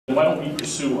Why don't we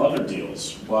pursue other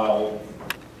deals while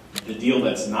the deal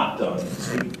that's not done?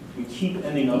 So we keep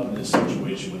ending up in this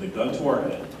situation with a gun to our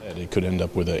head. It could end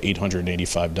up with an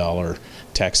 $885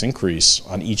 tax increase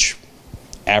on each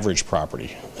average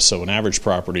property. So an average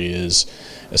property is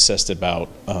assessed about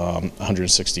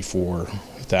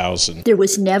 $164,000. There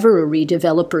was never a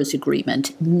redevelopers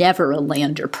agreement, never a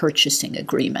land or purchasing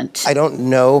agreement. I don't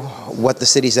know what the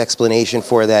city's explanation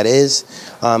for that is,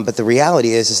 but the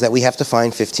reality is that we have to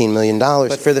find $15 million.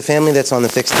 But for the family that's on the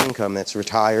fixed income, that's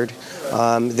retired,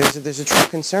 there's a true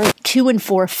concern. 2 and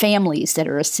 4 families that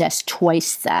are assessed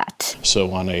twice that.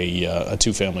 So on a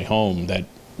two-family home, that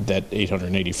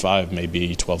 $885 may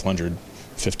be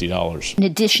 $1,250. In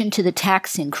addition to the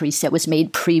tax increase that was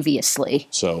made previously.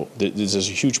 So this is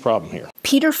a huge problem here.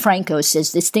 Peter Franco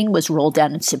says this thing was rolled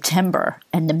out in September,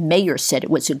 and the mayor said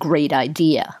it was a great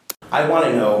idea. I want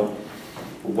to know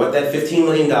what that $15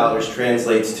 million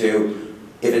translates to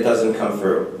if it doesn't come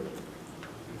through.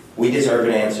 We deserve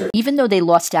an answer. Even though they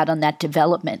lost out on that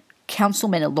development,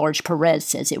 Councilman at Large Perez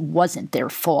says it wasn't their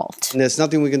fault. And there's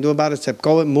nothing we can do about it except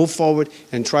go and move forward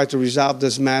and try to resolve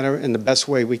this matter in the best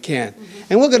way we can.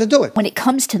 And we're going to do it. When it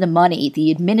comes to the money,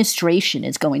 the administration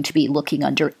is going to be looking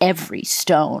under every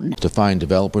stone. To find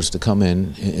developers to come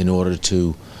in order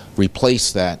to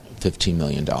replace that $15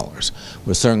 million.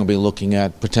 We're certainly going to be looking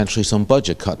at potentially some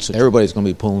budget cuts. Everybody's going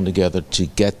to be pulling together to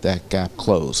get that gap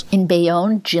closed. In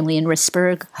Bayonne, Jillian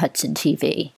Risberg, Hudson TV.